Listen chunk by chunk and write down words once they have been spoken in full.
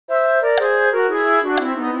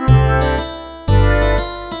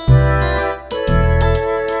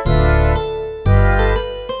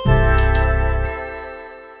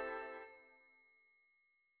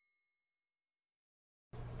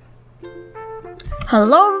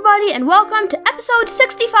Hello everybody and welcome to episode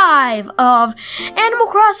 65 of Animal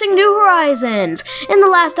Crossing New Horizons. In the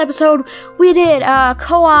last episode we did a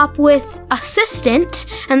co-op with Assistant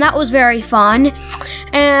and that was very fun.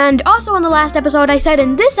 And also in the last episode I said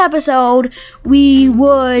in this episode we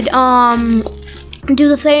would do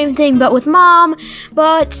the same thing but with Mom,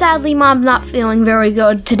 but sadly Mom's not feeling very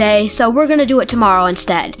good today, so we're gonna do it tomorrow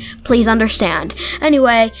instead. Please understand.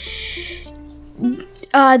 Anyway,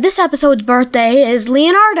 this episode's birthday is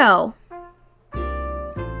Leonardo.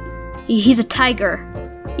 He's a tiger.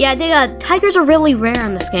 Yeah, tigers are really rare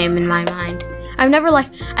in this game in my mind. I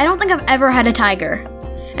don't think I've ever had a tiger.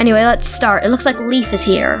 Anyway, let's start. It looks like Leaf is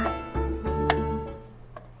here.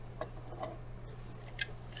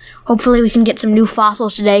 Hopefully we can get some new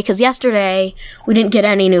fossils today, because yesterday we didn't get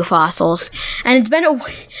any new fossils. And it's been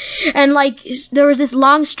there was this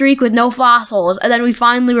long streak with no fossils, and then we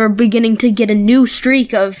finally were beginning to get a new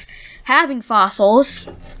streak of having fossils.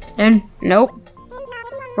 And nope.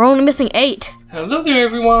 We're only missing 8. Hello there,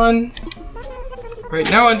 everyone. Right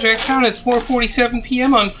now on Junction, it's 4:47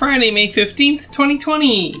 p.m. on Friday, May 15th,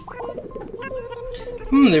 2020.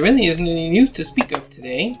 There really isn't any news to speak of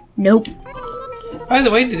today. Nope. By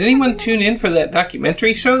the way, did anyone tune in for that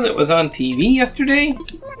documentary show that was on TV yesterday?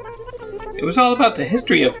 It was all about the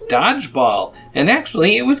history of dodgeball, and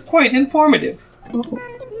actually it was quite informative.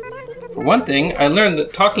 For one thing, I learned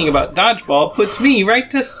that talking about dodgeball puts me right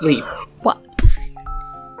to sleep. What?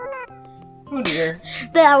 Oh dear.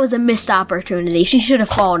 That was a missed opportunity. She should have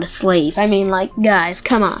fallen asleep. I mean, guys,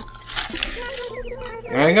 come on.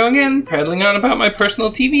 There I go again, prattling on about my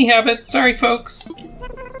personal TV habits. Sorry, folks.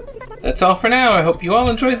 That's all for now. I hope you all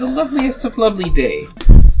enjoy the loveliest of lovely day.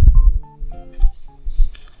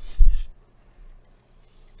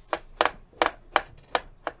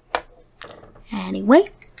 Anyway,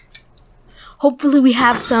 hopefully we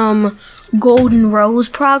have some golden rose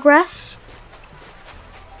progress.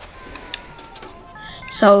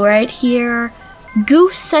 So right here,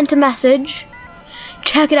 Goose sent a message.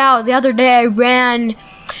 Check it out. The other day I ran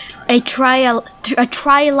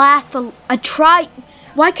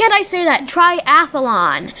why can't I say that?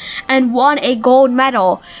 Triathlon, and won a gold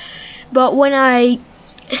medal. But when I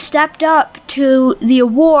stepped up to the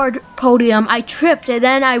award podium, I tripped and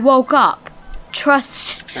then I woke up.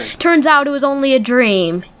 Turns out it was only a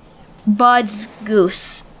dream. Bud's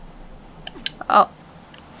Goose. Oh,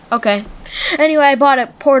 okay. Anyway, I bought a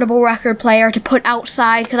portable record player to put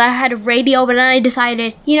outside because I had a radio, but then I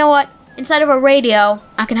decided, you know what? Instead of a radio,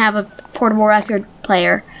 I can have a portable record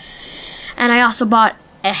player. And I also bought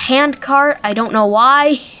a hand cart, I don't know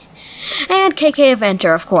why, and KK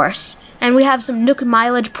Adventure, of course. And we have some Nook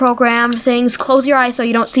mileage program things. Close your eyes so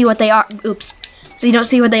you don't see what they are. Oops. So you don't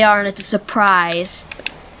see what they are and it's a surprise.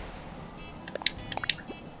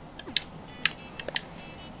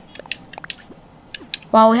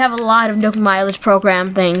 Well, we have a lot of Nook mileage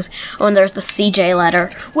program things. Oh, and there's the CJ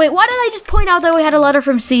letter. Wait, why did I just point out that we had a letter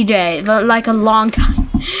from CJ? Like a long time.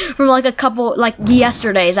 From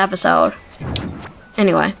yesterday's episode.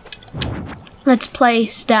 Anyway. Let's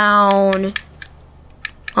place down...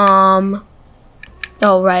 Oh,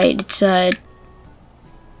 right. It's a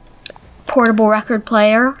portable record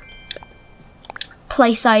player.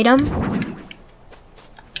 Place item.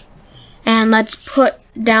 And let's put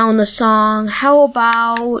down the song. How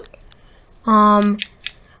about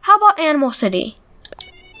Animal City?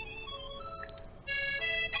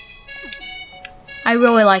 I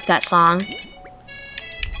really like that song.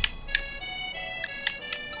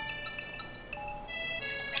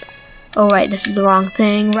 Oh right, this is the wrong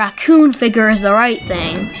thing. Raccoon figure is the right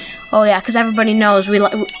thing. Oh yeah, because everybody knows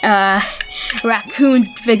raccoon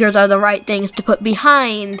figures are the right things to put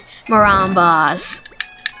behind Marambas.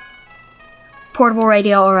 Portable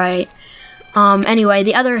radio, alright. Anyway,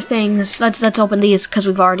 the other things, let's open these because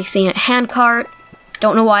we've already seen it. Handcart,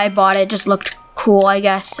 don't know why I bought it, just looked cool, I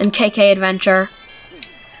guess. And KK Adventure.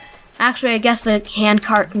 Actually, I guess the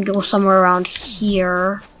handcart can go somewhere around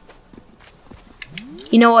here.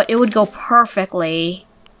 You know what, it would go perfectly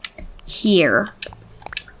here.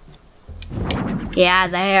 Yeah,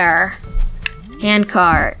 there.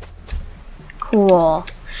 Handcart. Cool.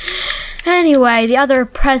 Anyway, the other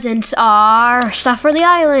presents are stuff for the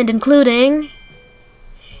island, including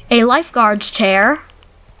a lifeguard's chair,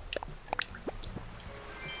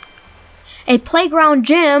 a playground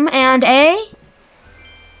gym, and a...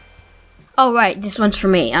 Oh, right, this one's for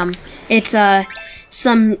me. It's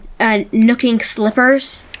some nooking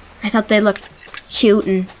slippers. I thought they looked cute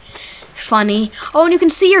and funny. Oh, and you can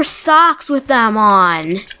see your socks with them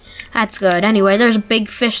on. That's good. Anyway, there's a big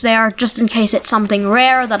fish there, just in case it's something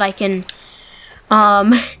rare that I can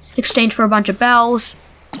exchange for a bunch of bells.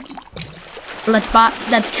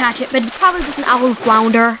 Let's catch it, but it's probably just an owl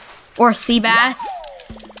flounder or a sea bass.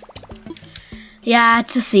 Yeah,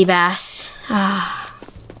 it's a sea bass.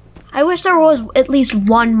 I wish there was at least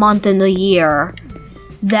 1 month in the year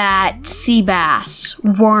that sea bass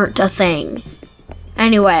weren't a thing.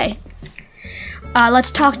 Anyway,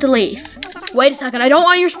 let's talk to Leaf. Wait a second, I don't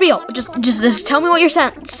want your spiel. Just tell me what you're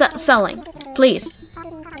selling, please.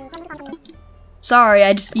 Sorry,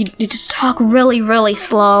 you just talk really, really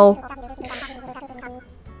slow.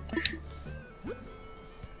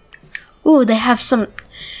 Ooh, they have some.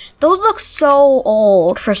 Those look so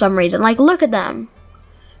old for some reason. Like, look at them.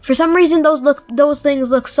 For some reason, those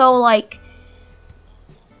things look so like.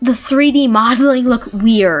 The 3D modeling look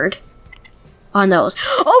weird on those.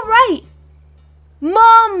 Oh right,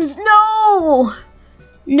 mums, no,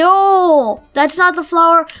 no, that's not the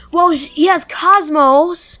flower. Well, he has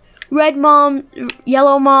cosmos. Red mom,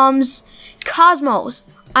 yellow moms, cosmos.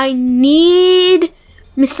 I need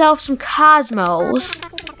myself some cosmos.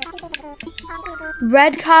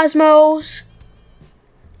 Red cosmos.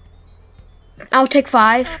 I'll take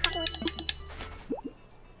 5.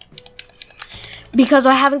 Because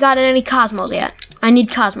I haven't gotten any cosmos yet. I need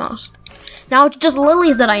cosmos. Now it's just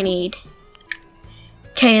lilies that I need.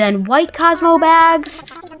 Okay, then white cosmo bags.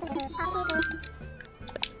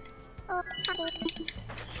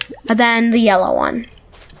 And then the yellow one.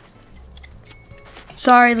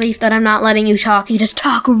 Sorry, Leaf, that I'm not letting you talk. You just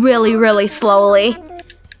talk really, really slowly.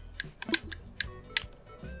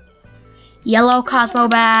 Yellow cosmo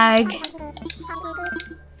bag.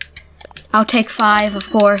 I'll take 5, of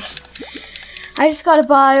course. I just gotta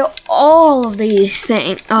buy all of these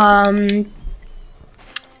things.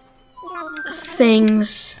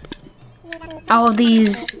 All of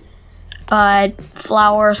these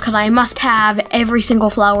flowers, because I must have every single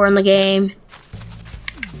flower in the game.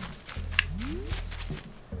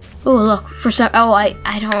 Oh, look,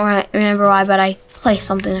 I don't remember why, but I placed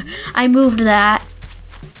something there. I moved that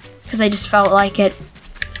because I just felt like it.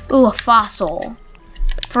 Ooh, a fossil.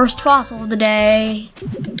 First fossil of the day.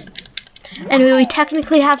 Anyway, we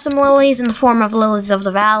technically have some lilies in the form of lilies of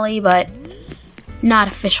the valley, but not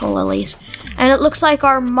official lilies. And it looks like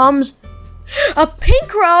our mom's a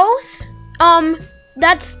pink rose.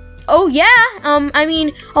 That's, oh yeah. I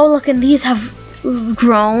mean, oh look, and these have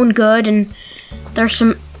grown good, and there's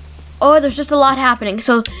some, there's just a lot happening.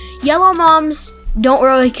 So yellow moms don't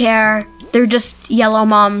really care. They're just yellow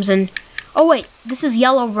moms, and oh wait, this is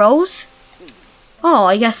yellow rose. Oh,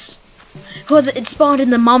 I guess it spawned in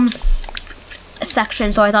the mums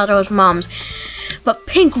section, so I thought it was mums. But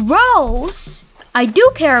pink rose, I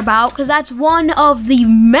do care about, because that's one of the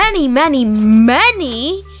many, many,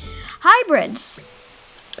 many hybrids.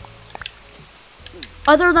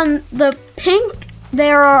 Other than the pink,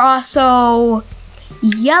 there are also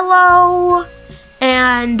yellow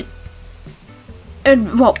and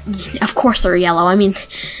well, of course they're yellow. I mean,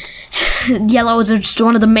 yellow is just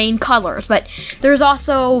one of the main colors, but there's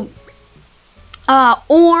also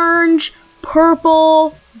orange,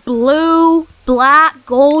 purple, blue, black,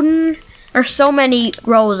 golden. There's so many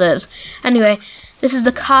roses. Anyway, this is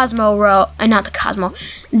the Cosmo row, not the Cosmo,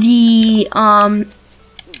 the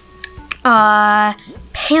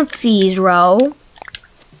Pansies row.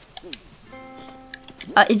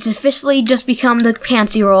 It's officially just become the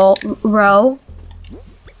Pansy row.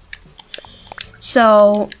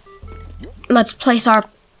 So let's place our.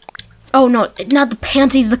 Oh no, not the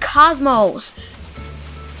Pansies, the Cosmos.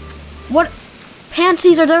 What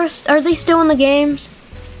Pansies are there? Are they still in the games?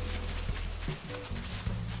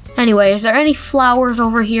 Anyway, is there any flowers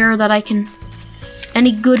over here that I can?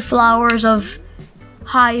 Any good flowers of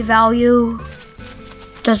high value?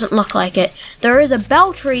 Doesn't look like it. There is a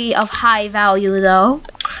bell tree of high value though.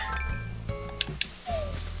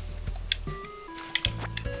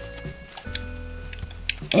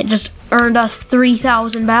 It just earned us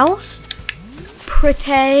 3,000 bells.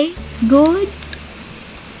 Pretty good.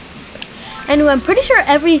 Anyway, I'm pretty sure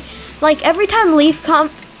every time Leaf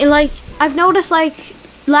I've noticed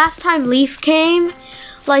last time Leaf came,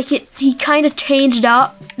 he kind of changed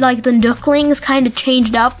up, the Nooklings kind of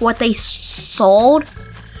changed up what they sold.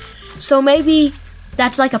 So maybe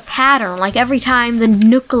that's like a pattern, every time the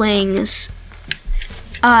Nooklings,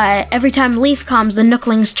 every time Leaf comes, the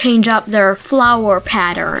Nooklings change up their flower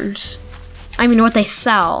patterns. I mean, what they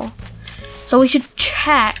sell. So we should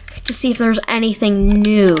check to see if there's anything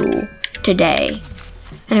new today.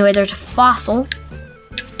 Anyway, there's a fossil.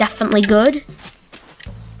 Definitely good.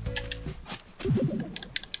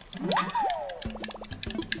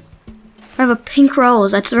 I have a pink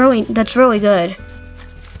rose. That's really good.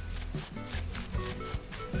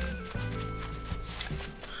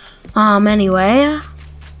 Anyway.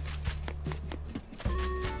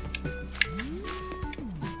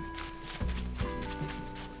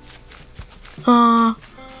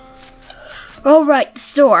 Alright, the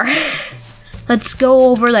store. Let's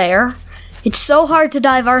go over there. It's so hard to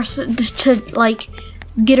like,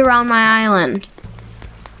 get around my island.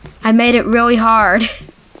 I made it really hard.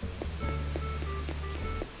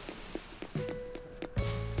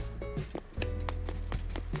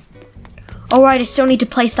 Alright, I still need to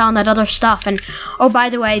place down that other stuff. And, oh, by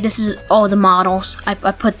the way, this is, the models. I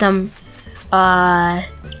put them, there.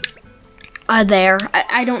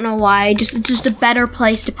 I don't know why. It's just a better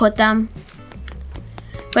place to put them.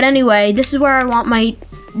 But anyway, this is where I want my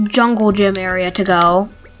jungle gym area to go.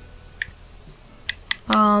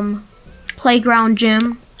 Playground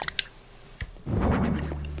gym.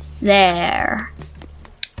 There.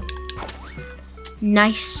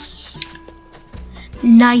 Nice.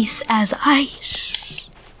 Nice as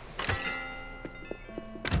ice.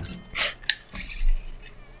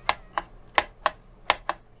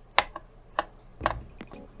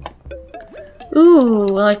 Ooh,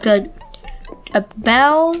 like a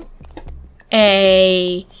bell,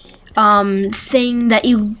 a thing that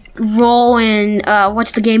you roll in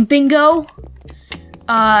what's the game? Bingo.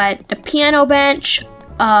 A piano bench,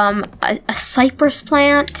 a cypress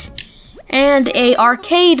plant, and a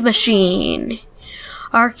arcade machine.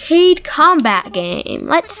 Arcade combat game.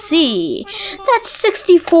 Let's see. That's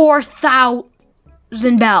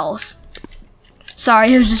 64,000 bells.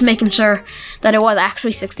 Sorry, I was just making sure that it was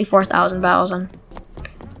actually 64,000 bells.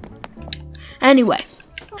 Anyway.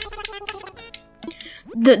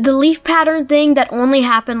 The leaf pattern thing that only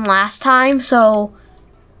happened last time, so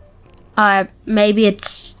maybe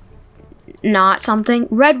it's not something.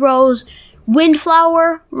 Red rose,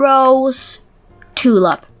 windflower, rose,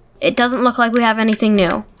 tulip. It doesn't look like we have anything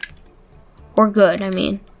new. Or good, I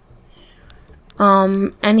mean.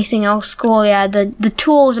 Anything else cool? Yeah, the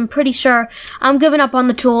tools, I'm pretty sure. I'm giving up on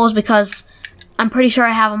the tools because I'm pretty sure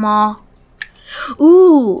I have them all.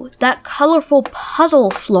 Ooh, that colorful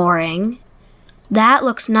puzzle flooring. That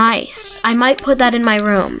looks nice. I might put that in my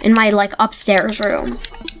room, in my, like, upstairs room.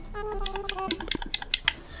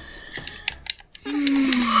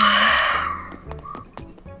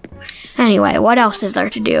 Anyway, what else is there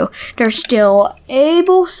to do? There's still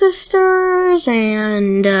Able Sisters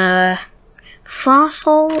and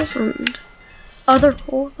fossils and other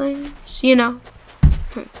cool things, you know.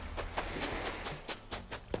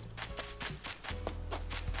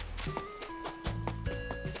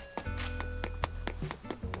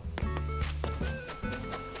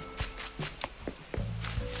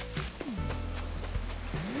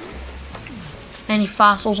 Any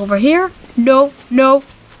fossils over here? No, no.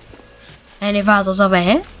 Any fossils over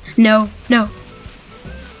here? No, no.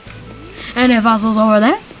 Any fossils over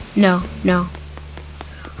there? No, no.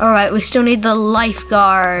 Alright, we still need the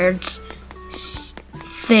lifeguards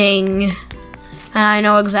thing. And I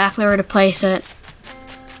know exactly where to place it.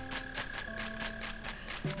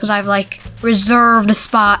 Because I've, like, reserved a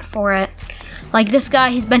spot for it. Like, this guy,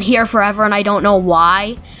 he's been here forever and I don't know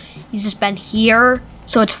why. He's just been here.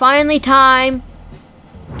 So it's finally time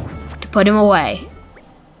to put him away.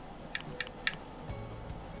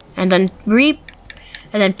 And then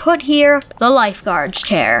and then put here the lifeguard's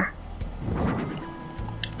chair.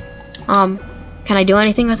 Can I do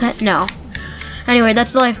anything with it? No. Anyway,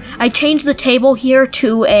 that's the life. I changed the table here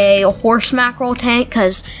to a horse mackerel tank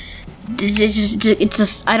because it's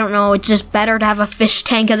just, I don't know, it's just better to have a fish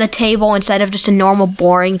tank as a table instead of just a normal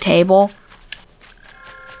boring table.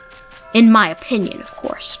 In my opinion, of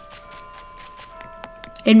course.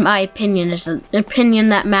 In my opinion is the opinion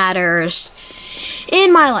that matters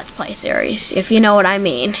in my Let's Play series, if you know what I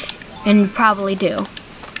mean. And you probably do.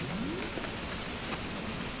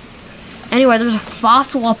 Anyway, there's a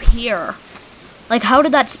fossil up here. Like, how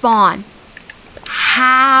did that spawn?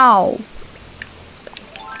 How?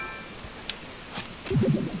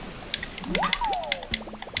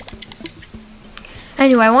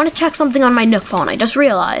 Anyway, I want to check something on my Nook phone. I just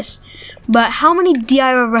realized. But how many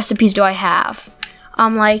DIY recipes do I have?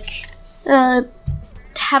 Have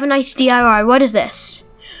a nice DIY. What is this?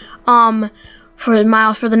 For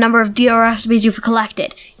miles for the number of DIY recipes you've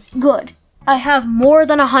collected. Good. I have more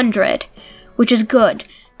than 100, which is good.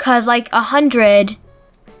 Cause like 100,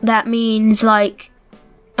 that means like,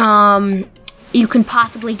 you can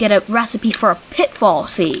possibly get a recipe for a pitfall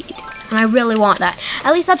seed. And I really want that.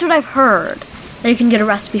 At least that's what I've heard. That you can get a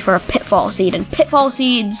recipe for a pitfall seed. And pitfall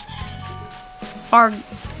seeds are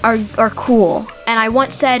cool. And I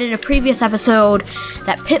once said in a previous episode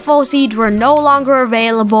that pitfall seeds were no longer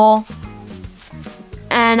available.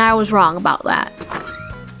 And I was wrong about that.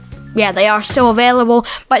 yeah, they are still available,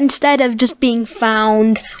 but instead of just being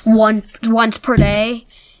found once per day,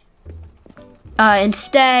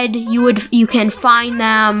 instead you can find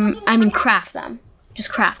them, craft them.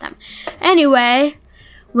 Just craft them. Anyway,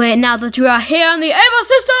 now that you are here in the Able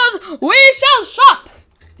Sisters, we shall shop!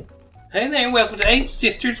 Hey there, welcome to Able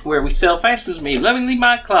Sisters, where we sell fashions made lovingly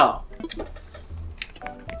by Claw.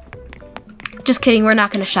 Just kidding, we're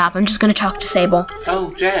not going to shop. I'm just going to talk to Sable.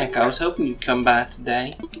 Oh, Jack, I was hoping you'd come by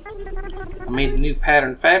today. I made a new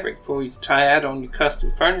pattern fabric for you to try out on your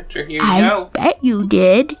custom furniture. Here you go. I bet you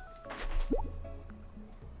did.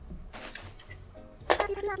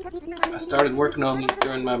 I started working on these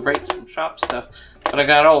during my breaks from shop stuff, but I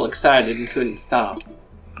got all excited and couldn't stop.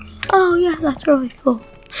 Oh, yeah, that's really cool.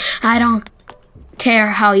 I don't care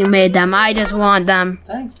how you made them. I just want them.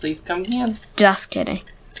 Thanks, please come again. Just kidding.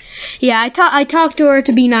 Yeah, I talked to her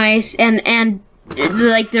to be nice, and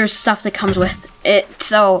like there's stuff that comes with it,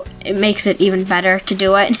 so it makes it even better to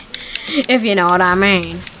do it, if you know what I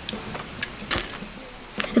mean.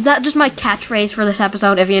 Is that just my catchphrase for this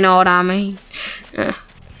episode, if you know what I mean?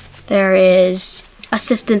 There is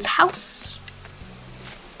Assistant's house.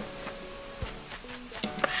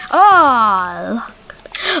 Oh, look.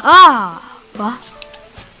 Ah, boss.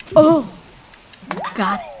 Oh,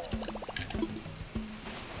 got it.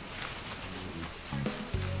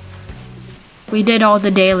 We did all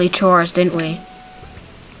the daily chores, didn't we?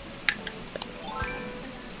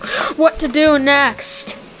 What to do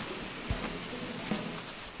next?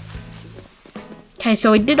 Okay,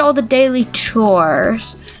 so we did all the daily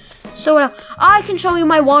chores. So what else? I can show you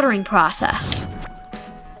my watering process.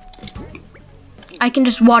 I can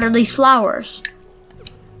just water these flowers.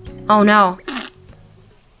 Oh no.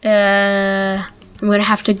 I'm gonna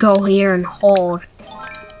have to go here and hold.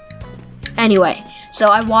 Anyway. So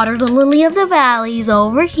I water the lily of the valleys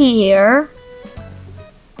over here.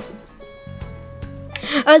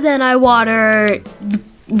 And then I water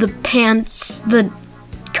the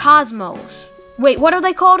cosmos. Wait, what are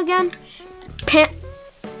they called again?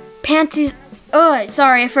 Pansies. Oh,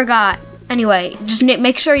 sorry, I forgot. Anyway, just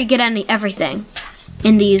make sure you get everything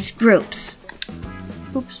in these groups.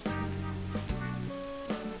 Oops.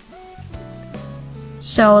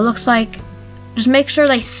 So it looks like, just make sure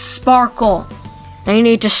they sparkle. They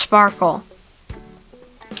need to sparkle.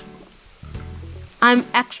 I'm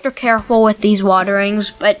extra careful with these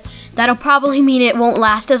waterings, but that'll probably mean it won't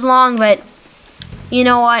last as long, but you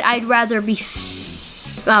know what? I'd rather be,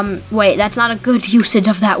 wait, that's not a good usage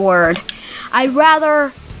of that word. I'd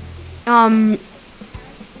rather,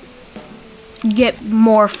 get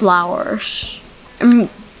more flowers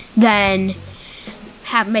than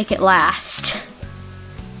make it last.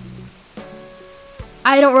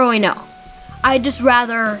 I don't really know. I'd just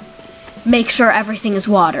rather make sure everything is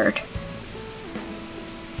watered.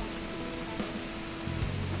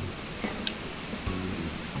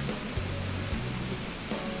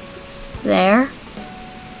 There.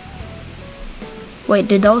 Wait,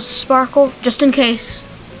 did those sparkle? Just in case.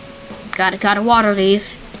 Gotta water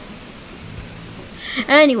these.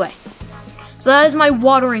 Anyway. So that is my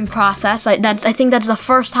watering process. I think that's the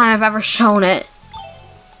first time I've ever shown it.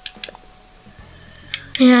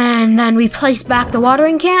 And then we place back the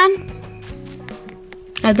watering can.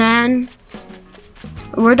 And then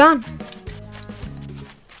we're done.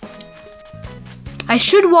 I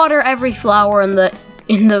should water every flower in the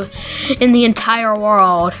entire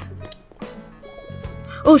world.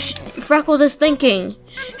 Oh, Freckles is thinking,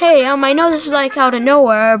 hey, I know this is like out of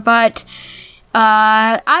nowhere, but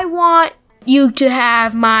I want you to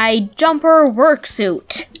have my jumper work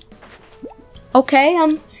suit. Okay,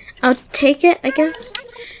 I'll take it, I guess.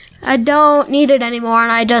 I don't need it anymore,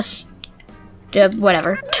 and I just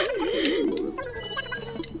whatever.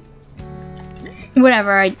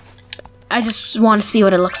 Whatever. I just want to see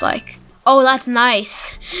what it looks like. Oh, that's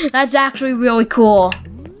nice. That's actually really cool.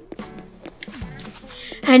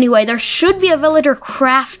 Anyway, there should be a villager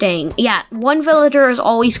crafting. Yeah, one villager is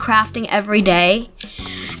always crafting every day.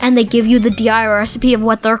 And they give you the DIY recipe of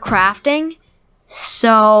what they're crafting.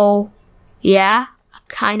 So, yeah. I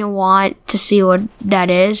kind of want to see what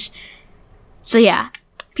that is. So, yeah.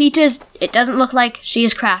 Peaches, it doesn't look like she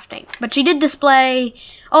is crafting. But she did display...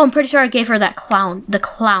 Oh, I'm pretty sure I gave her that the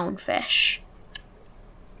clownfish.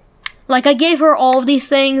 Like, I gave her all of these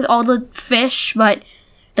things, all the fish, but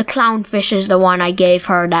the clownfish is the one I gave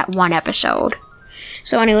her that one episode.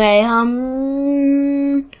 So anyway,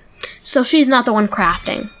 so she's not the one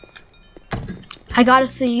crafting. I gotta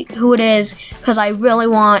see who it is, because I really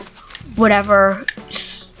want whatever,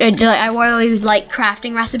 I really like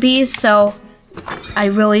crafting recipes, so I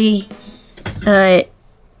really,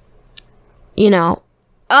 you know,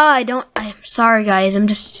 I'm sorry, guys. I'm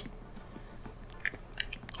just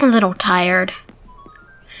a little tired.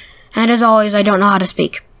 And as always, I don't know how to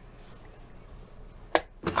speak.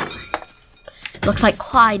 Looks like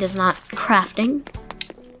Clyde is not crafting.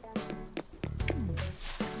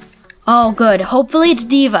 Oh, good. Hopefully it's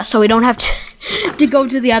Diva, so we don't have to go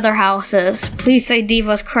to the other houses. Please say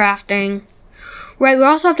Diva's crafting. Right, we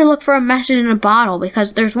also have to look for a message in a bottle,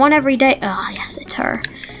 because there's one every day. Oh, yes, it's her.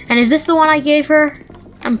 And is this the one I gave her?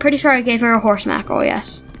 I'm pretty sure I gave her a horse mackerel,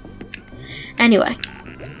 yes. Anyway.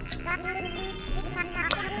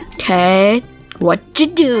 Okay, what you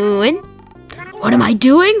doing? What am I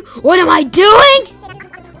doing? What am I doing?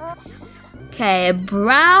 Okay,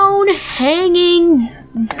 brown hanging...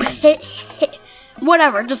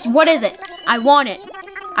 Whatever, just what is it? I want it.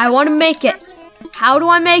 I want to make it. How do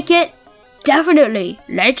I make it? Definitely.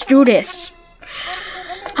 Let's do this.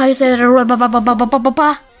 I said,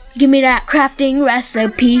 give me that crafting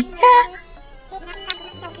recipe.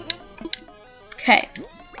 Okay,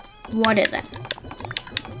 what is it?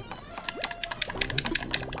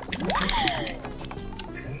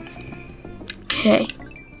 Okay.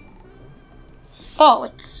 Oh,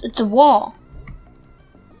 it's a wall.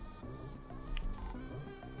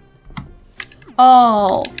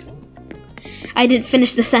 Oh. I didn't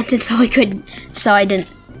finish the sentence, so I didn't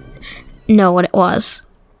know what it was.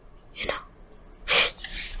 You know.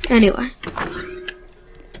 Anyway.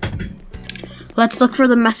 Let's look for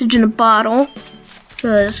the message in a bottle,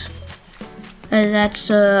 because that's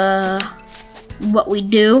what we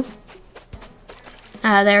do.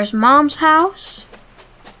 There's Mom's house.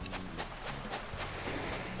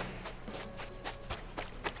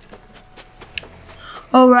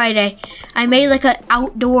 Oh right, I made like an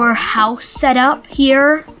outdoor house setup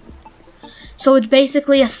here. So it's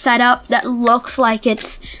basically a setup that looks like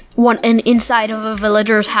it's an inside of a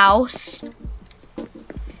villager's house.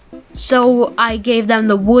 So I gave them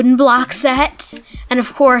the wooden block set, and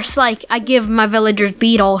of course, like, I give my villagers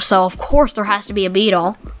beetle, so of course there has to be a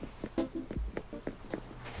beetle.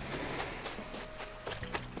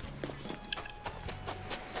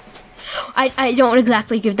 I don't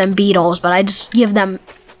exactly give them beetles, but I just give them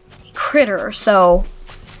critters, so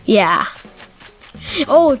yeah.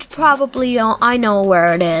 Oh, it's probably, I know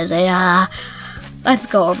where it is. Let's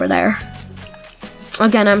go over there.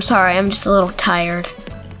 Again, I'm sorry, I'm just a little tired.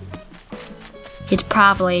 It's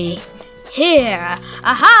probably here.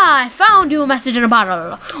 Aha, I found you a message in a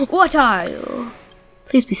bottle. What are you?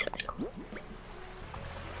 Please be something cool.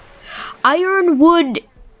 Ironwood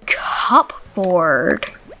cupboard.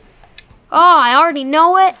 Oh, I already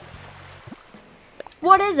know it.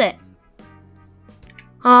 What is it?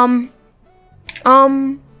 Oh,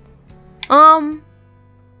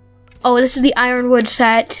 this is the Ironwood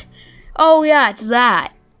set. Oh, yeah, it's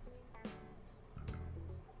that.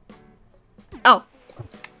 Oh.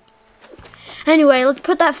 Anyway, let's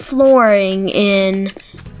put that flooring in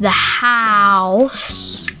the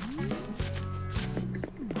house.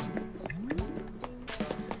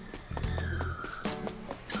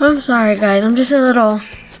 I'm sorry, guys. I'm just a little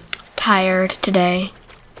tired today.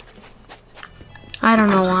 I don't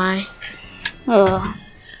know why. Ugh.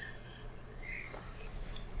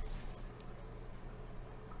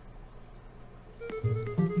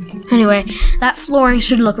 Anyway, that flooring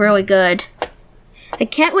should look really good. I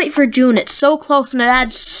can't wait for June. It's so close and it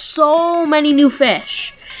adds so many new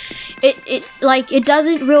fish. It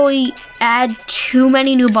doesn't really add too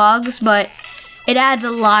many new bugs, but it adds a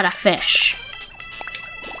lot of fish.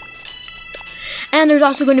 And there's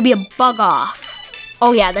also going to be a bug off.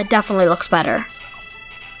 Oh yeah, that definitely looks better.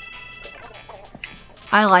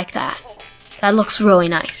 I like that. That looks really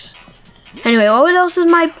nice. Anyway, what else is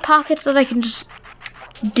in my pockets that I can just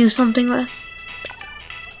do something with?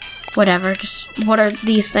 Whatever, just what are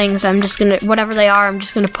these things? I'm just gonna, whatever they are, I'm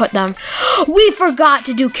just gonna put them. We forgot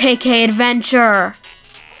to do KK Adventure.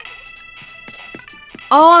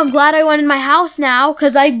 Oh, I'm glad I went in my house now,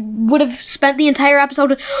 because I would have spent the entire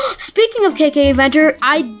episode. Speaking of KK Adventure,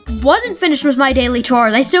 I wasn't finished with my daily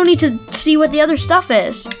chores. I still need to see what the other stuff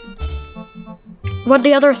is. What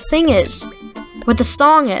the other thing is. What the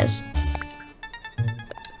song is.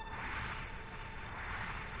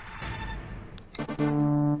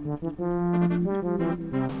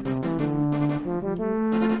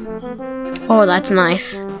 Oh, that's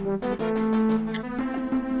nice.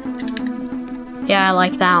 Yeah, I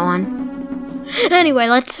like that one. Anyway,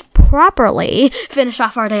 let's properly finish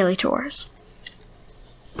off our daily chores.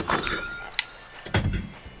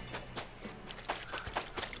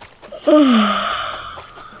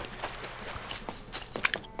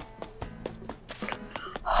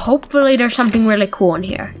 Hopefully there's something really cool in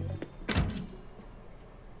here.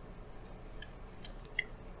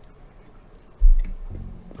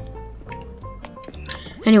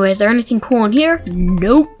 Anyway, is there anything cool in here?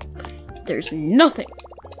 Nope. There's nothing.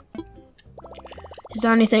 Is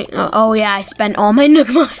there anything? Oh yeah, I spent all my Nook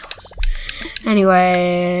miles.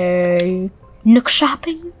 Anyway, Nook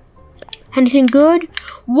shopping? Anything good?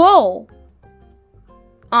 Whoa.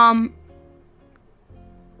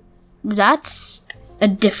 That's a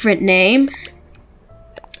different name.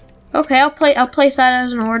 Okay, I'll place that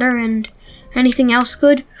as an order. And anything else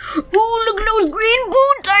good? Ooh, look at those green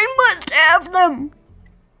boots! I must have them.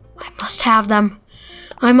 I must have them.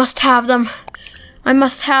 I must have them. I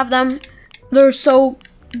must have them. They're so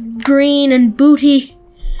green and booty.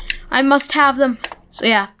 I must have them. So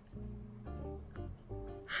yeah.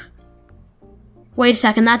 Wait a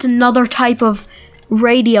second, that's another type of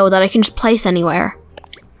radio that I can just place anywhere.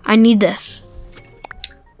 I need this.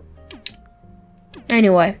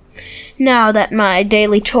 Anyway, now that my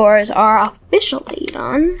daily chores are officially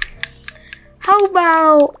done, how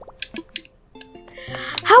about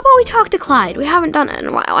we talk to Clyde? We haven't done it in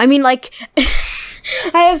a while. I mean, like,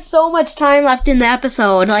 I have so much time left in the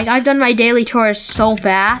episode. Like, I've done my daily chores so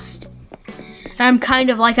fast. And I'm kind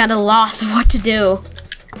of like at a loss of what to do.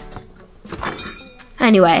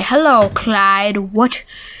 Anyway, hello, Clyde. What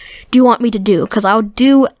do you want me to do? Because I'll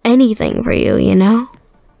do anything for you, you know?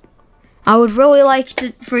 I would really like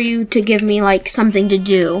for you to give me, like, something to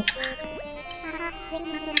do.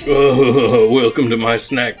 Welcome to my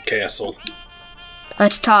snack castle.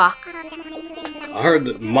 Let's talk. I heard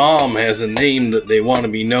that Mom has a name that they want to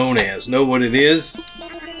be known as. Know what it is?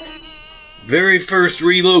 Very first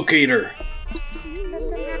relocator.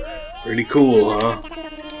 Pretty cool, huh?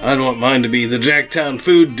 I'd want mine to be the Jacktown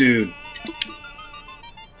Food Dude.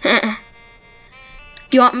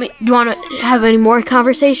 Do you want to have any more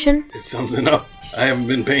conversation? Is something up? I haven't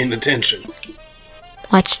been paying attention.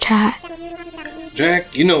 Let's chat.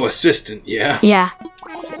 Jack, you know Assistant, yeah? Yeah.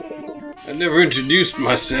 I never introduced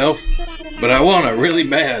myself, but I want to really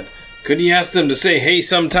bad. Could you ask them to say hey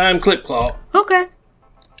sometime, Clip-Clop? Okay.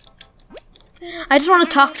 I just want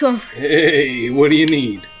to talk to him. Hey, what do you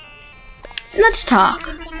need? Let's talk.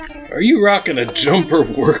 Are you rocking a jumper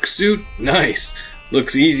work suit? Nice.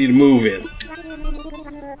 Looks easy to move in.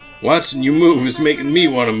 Watching you move is making me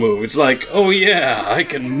want to move. It's like, oh yeah, I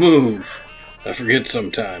can move. I forget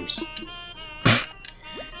sometimes.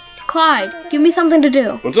 Clyde, give me something to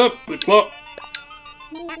do. What's up, Clip-Clop?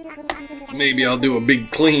 Maybe I'll do a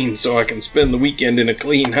big clean so I can spend the weekend in a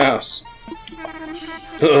clean house.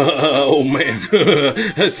 Oh man,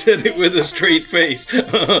 I said it with a straight face.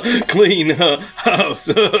 Clean house.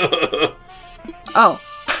 Oh.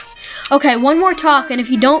 Okay, one more talk, and if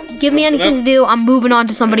you don't give me anything to do, I'm moving on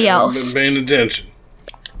to somebody else. I've been paying attention.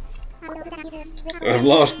 I've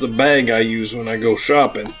lost the bag I use when I go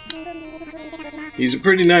shopping. He's a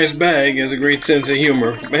pretty nice bag, has a great sense of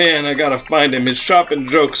humor. Man, I gotta find him. His shopping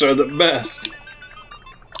jokes are the best.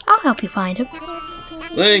 I'll help you find him.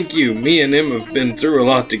 Thank you. Me and him have been through a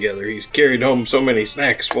lot together. He's carried home so many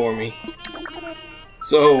snacks for me.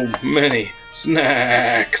 So many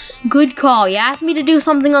snacks. Good call. You asked me to do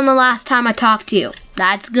something on the last time I talked to you.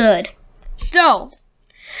 That's good. So,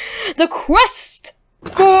 the quest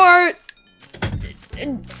for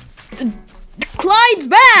Clyde's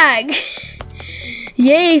bag!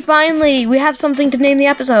 Yay, finally! We have something to name the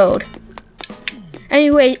episode.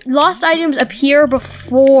 Anyway, lost items appear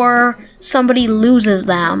before somebody loses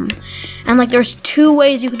them. And, like, there's two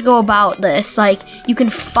ways you could go about this. Like, you can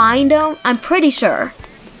find them, I'm pretty sure.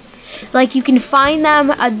 Like, you can find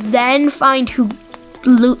them, then find who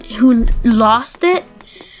lost it.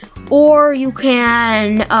 Or you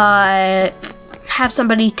can have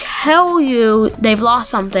somebody tell you they've lost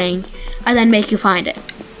something and then make you find it.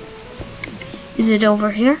 Is it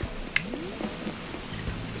over here?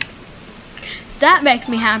 That makes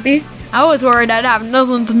me happy. I was worried I'd have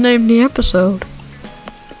nothing to name the episode.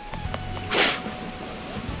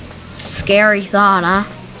 Scary thought, huh?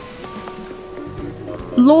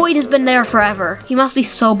 Lloyd has been there forever. He must be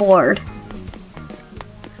so bored.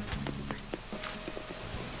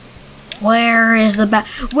 Where is the bag?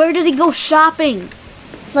 Where does he go shopping?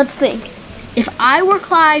 Let's think. If I were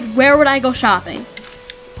Clyde, where would I go shopping?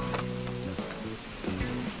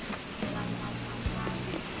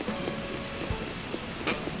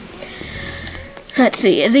 Let's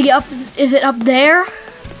see. Is it up there?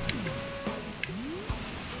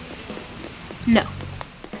 No.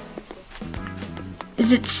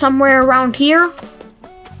 Is it somewhere around here?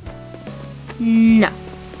 No.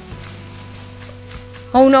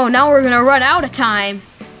 Oh no, now we're gonna run out of time.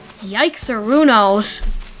 Yikes-a-runos.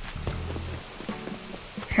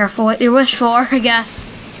 Careful what you wish for, I guess.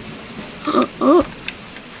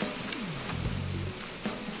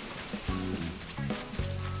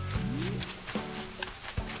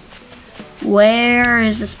 Where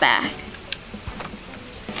is this bag?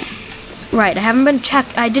 Right, I haven't been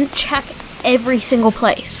checked. I didn't check every single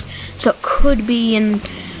place. So it could be in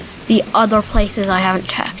the other places I haven't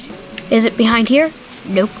checked. Is it behind here?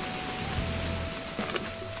 Nope.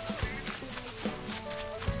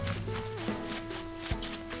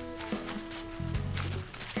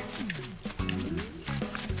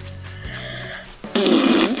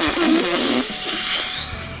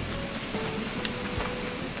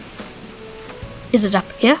 Is it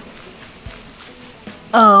up here?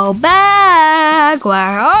 Oh, bag,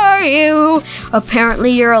 where are you?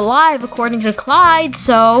 Apparently you're alive according to Clyde,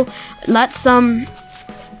 so let's so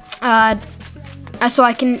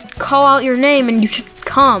I can call out your name and you should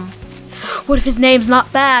come. What if his name's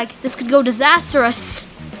not Bag? This could go disastrous.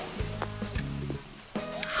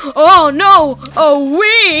 Oh no, a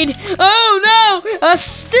weed! Oh no, a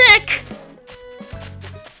stick!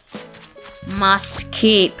 Must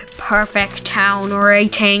keep perfect town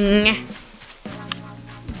rating.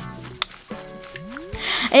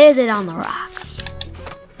 Is it on the rocks?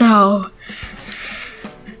 No.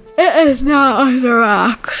 It is not on the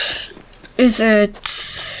rocks. Is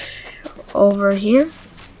it over here?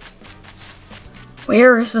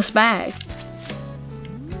 Where is this bag?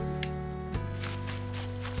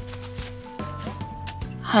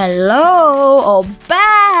 Hello, oh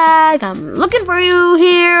bag, I'm looking for you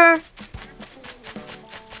here.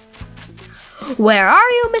 Where are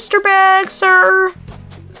you, Mr. Bag, sir?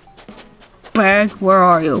 Bag, where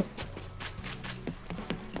are you?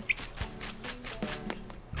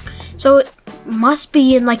 So it must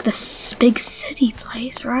be in like the big city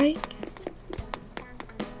place, right?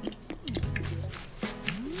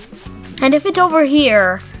 And if it's over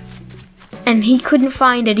here, and he couldn't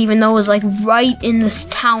find it even though it was like right in this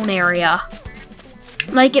town area,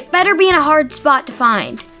 like it better be in a hard spot to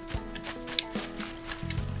find.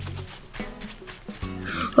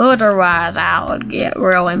 Otherwise, I would get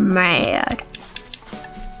really mad.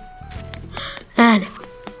 Anyway.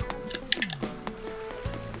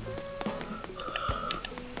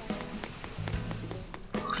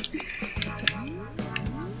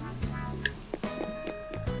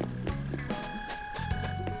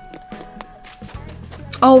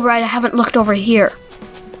 Oh, right, I haven't looked over here.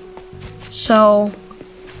 So,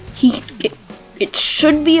 it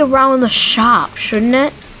should be around the shop, shouldn't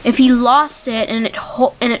it? If he lost it and it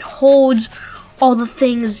holds all the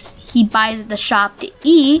things he buys at the shop to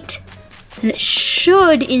eat, then it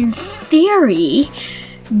should, in theory,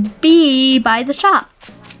 be by the shop,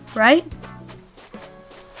 right?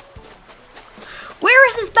 Where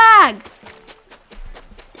is his bag?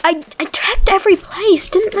 I checked every place,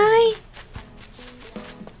 didn't I?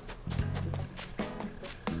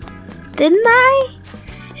 Didn't I?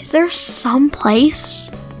 Is there some place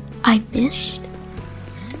I missed?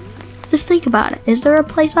 Just think about it. Is there a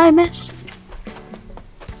place I missed?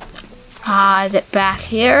 Ah, is it back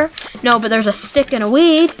here? No, but there's a stick and a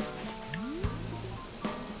weed.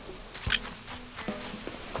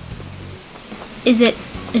 Is it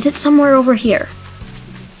somewhere over here?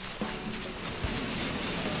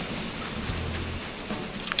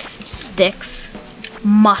 Sticks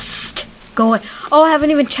must go in. Oh, I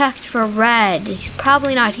haven't even checked for red. He's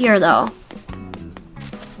probably not here though.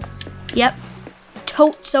 Yep.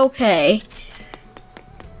 Totes okay.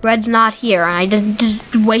 Red's not here, and I didn't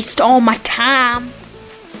just waste all my time.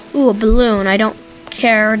 Ooh, a balloon. I don't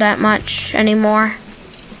care that much anymore.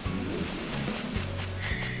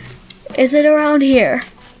 Is it around here?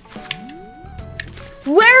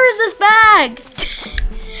 Where is this bag?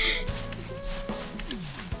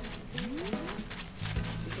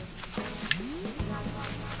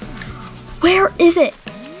 Where is it?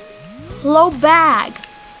 Hello, bag.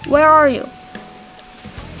 Where are you?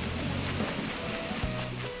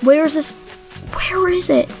 Where is this? Where is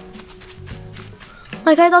it?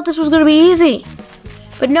 Like, I thought this was gonna be easy.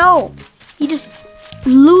 But no. He just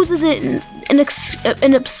loses it in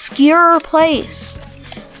an obscure place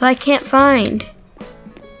that I can't find.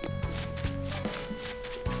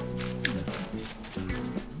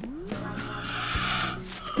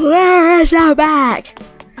 Where is the bag?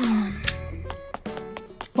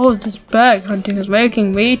 Oh, this bag hunting is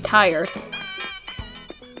making me tired.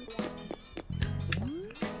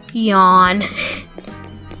 Yawn.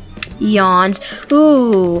 Yawns.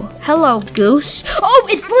 Ooh, hello, goose. Oh,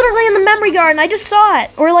 it's literally in the memory garden. I just saw it.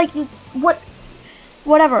 Or like,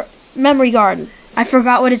 whatever. Memory garden. I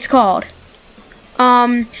forgot what it's called.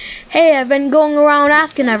 Hey, I've been going around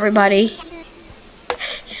asking everybody.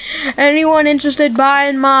 Anyone interested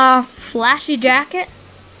buying my flashy jacket?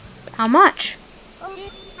 How much?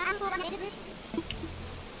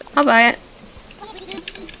 I'll buy it.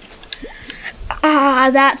 Ah,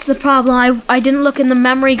 that's the problem. I didn't look in the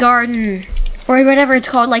memory garden. Or whatever it's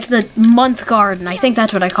called, like the month garden. I think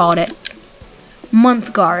that's what I called it.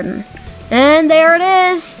 Month garden. And there it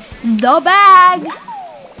is. The bag.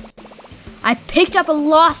 I picked up a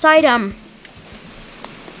lost item.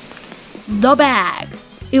 The bag.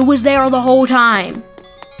 It was there the whole time.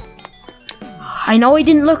 I know I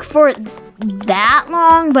didn't look for it that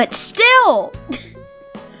long, but still.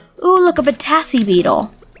 Ooh, look, a Batassi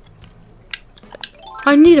beetle.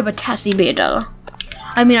 I need a Batassi beetle.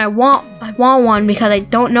 I mean, I want one because I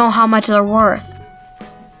don't know how much they're worth.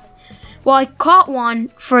 Well, I caught one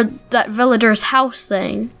for that villager's house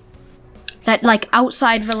thing. That, like,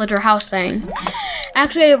 outside villager house thing.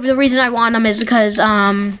 Actually, the reason I want them is because,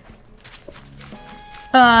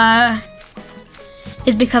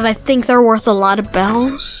 is because I think they're worth a lot of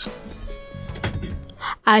bells.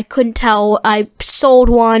 I couldn't tell. I sold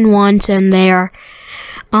one once and there,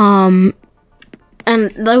 and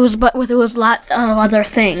there was a lot of other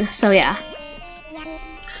things. So yeah.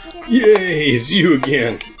 Yay! It's you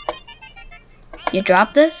again. You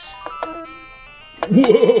dropped this?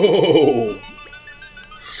 Whoa!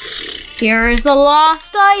 Here's the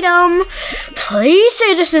lost item. Please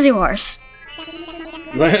say this is yours.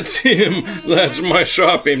 That's him. That's my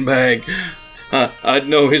shopping bag. I'd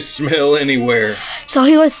know his smell anywhere. So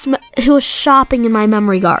he was shopping in my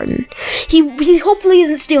memory garden. He hopefully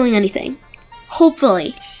isn't stealing anything.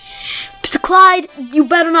 Hopefully. But Clyde, you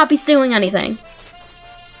better not be stealing anything.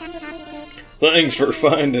 Thanks for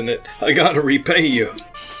finding it. I gotta repay you.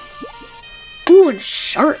 Ooh, and a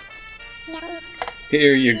shirt.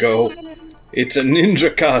 Here you go. It's a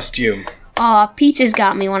ninja costume. Aw, Peaches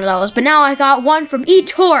got me one of those, but now I got one from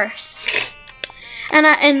each horse.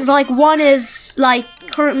 And like one is like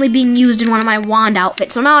currently being used in one of my wand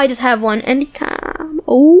outfits, so now I just have one anytime.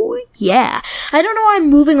 Oh yeah. I don't know why I'm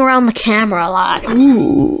moving around the camera a lot.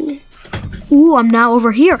 Ooh, I'm now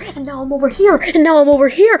over here, and now I'm over here, and now I'm over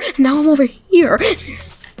here, and now I'm over here.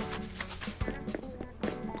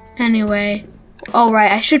 Anyway, all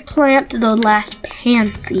right, I should plant the last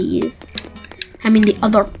pansies. I mean the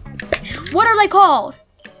other. What are they called?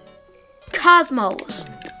 Cosmos.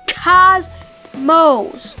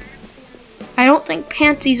 Cosmos. I don't think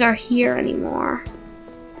pansies are here anymore.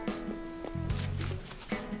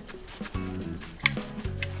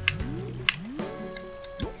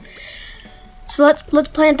 So let's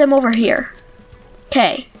plant them over here.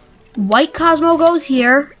 Okay. White Cosmo goes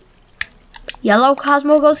here. Yellow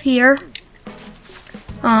Cosmo goes here.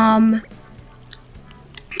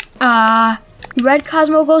 Red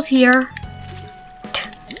Cosmo goes here.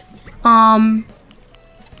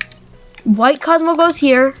 White Cosmo goes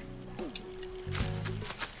here.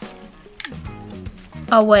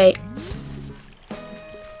 Oh wait.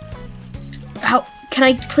 How can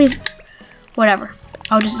I please? Whatever.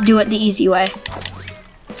 I'll just do it the easy way.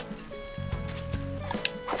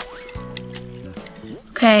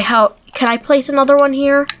 Okay, how can I place another one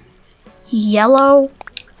here? Yellow.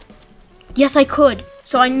 Yes, I could.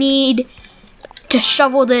 So I need to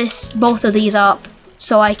shovel both of these up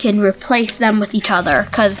so I can replace them with each other,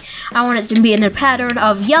 because I want it to be in a pattern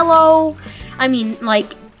of yellow. I mean,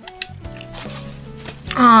 like,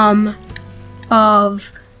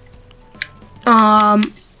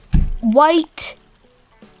 white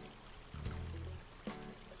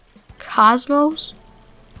Cosmos.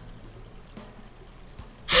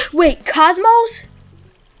 Wait, Cosmos?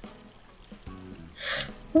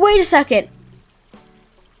 Wait a second.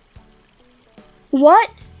 What?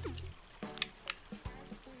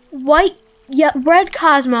 White, yeah, red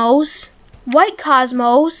Cosmos, white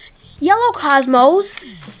Cosmos, yellow Cosmos.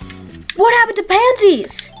 What happened to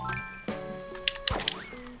pansies?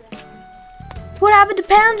 What happened to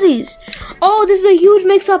pansies? Oh, this is a huge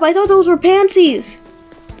mix-up. I thought those were pansies.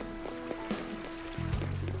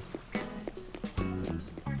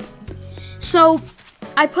 So,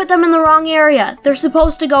 I put them in the wrong area. They're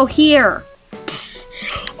supposed to go here.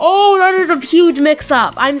 Oh, that is a huge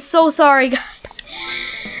mix-up. I'm so sorry, guys.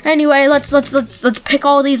 Anyway, let's pick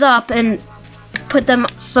all these up and put them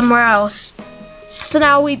somewhere else. So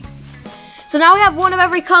now we have one of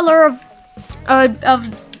every color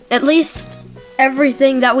of at least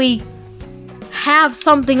everything that we have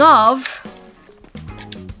something of.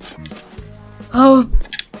 Oh,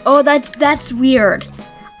 that's weird.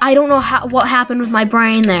 I don't know what happened with my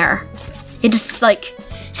brain there. It just like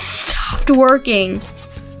stopped working.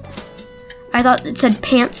 I thought it said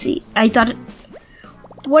pantsy. I thought it.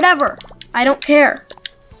 Whatever. I don't care.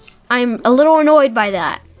 I'm a little annoyed by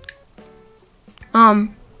that.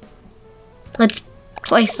 Let's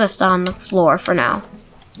place this on the floor for now.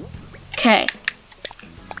 Okay.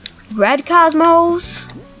 red cosmos,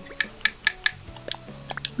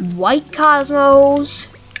 white cosmos.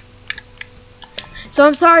 So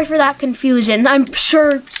I'm sorry for that confusion. I'm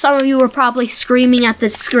sure some of you were probably screaming at the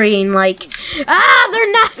screen like, ah,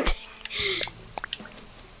 they're not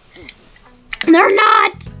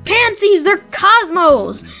pansies, they're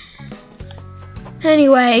cosmos.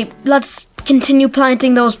 Anyway, let's continue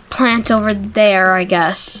planting those plants over there, I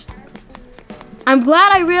guess. I'm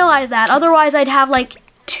glad I realized that. Otherwise, I'd have like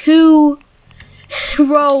 2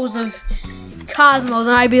 rows of cosmos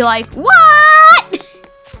and I'd be like, what?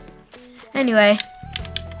 Anyway,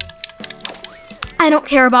 I don't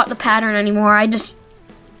care about the pattern anymore.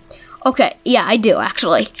 Okay, yeah, I do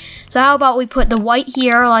actually. So how about we put the white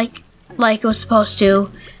here like it was supposed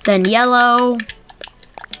to, then yellow.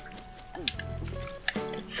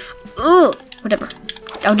 Ugh, whatever.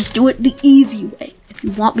 I'll just do it the easy way, if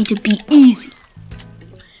you want me to be easy.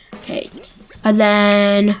 Okay, and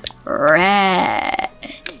then red.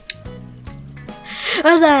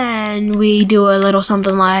 And then we do a little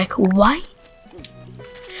something like white.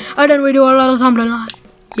 And then we do a little something like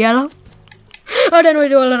yellow. And then we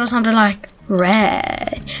do a little something like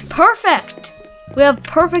red. Perfect! We have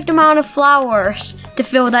perfect amount of flowers to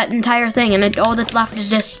fill that entire thing, and all that's left is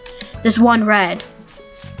just this one red.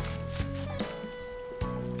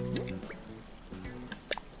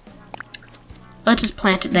 Let's just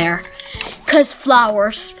plant it there. 'Cause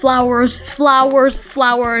flowers, flowers, flowers,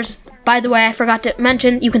 flowers. By the way, I forgot to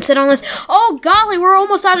mention, you can sit on this. Oh golly, we're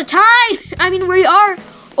almost out of time. I mean, we are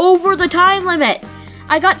over the time limit.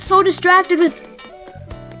 I got so distracted with...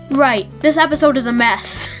 Right, this episode is a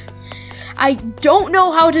mess. I don't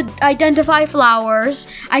know how to identify flowers.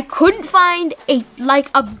 I couldn't find a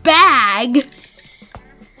bag.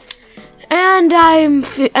 And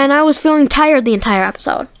I was feeling tired the entire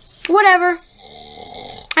episode. Whatever.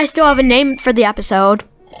 I still have a name for the episode.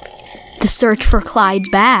 The Search for Clyde's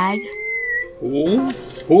Bag. Who?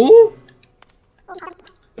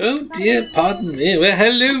 Oh dear, pardon me. Well,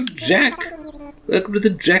 hello, Jack. Welcome to the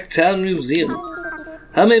Jacktown Museum.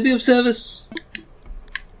 How may I be of service?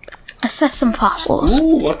 Assess some fossils.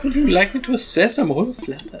 Oh, what would you like me to assess? I'm all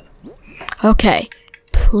flattered. Okay.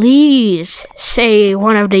 Please say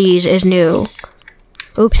one of these is new.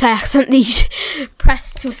 Oops, I accidentally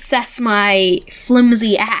pressed to assess my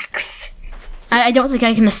flimsy axe. I don't think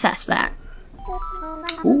I can assess that.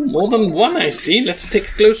 Oh, more than one, I see. Let's take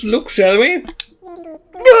a closer look, shall we?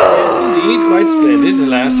 Yes, indeed, quite splendid.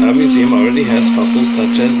 Alas, our museum already has fossils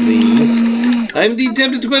such as these. I'm indeed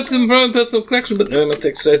tempted to purchase them for my personal collection, but no, I must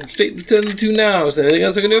exercise restraint and return them to you now. Is there anything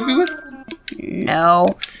else I can help you with? No.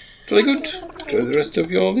 Very good. Enjoy the rest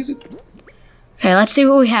of your visit. Okay, let's see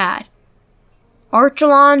what we had.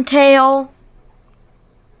 Archelon tail.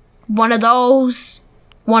 One of those,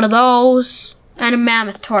 and a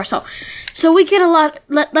mammoth torso. So we get a lot.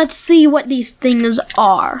 Let's see what these things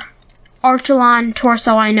are. Archelon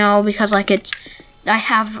torso, I know because I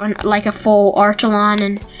have a full Archelon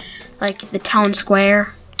and the town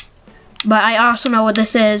square. But I also know what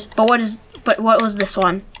this is. But what was this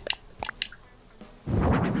one?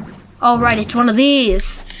 Oh right, it's one of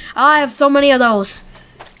these. Oh, I have so many of those.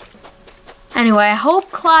 Anyway, I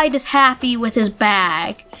hope Clyde is happy with his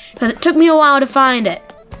bag, because it took me a while to find it.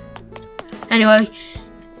 Anyway,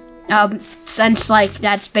 since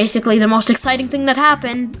that's basically the most exciting thing that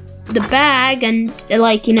happened, the bag, and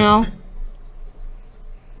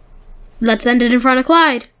let's end it in front of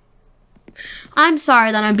Clyde. I'm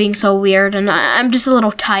sorry that I'm being so weird, and I'm just a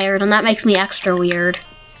little tired, and that makes me extra weird.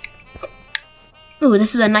 Ooh,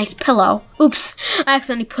 this is a nice pillow. Oops, I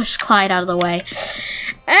accidentally pushed Clyde out of the way.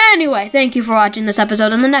 Anyway, thank you for watching this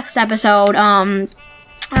episode. In the next episode,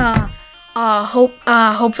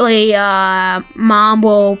 hopefully, Mom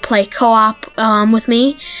will play co-op, with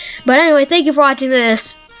me. But anyway, thank you for watching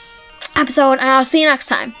this episode, and I'll see you next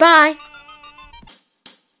time. Bye!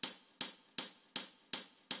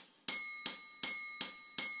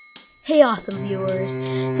 Hey awesome viewers,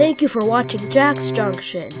 thank you for watching Jack's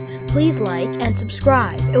Junction. Please like and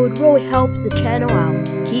subscribe, it would really help the channel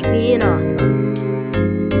out. Keep being awesome.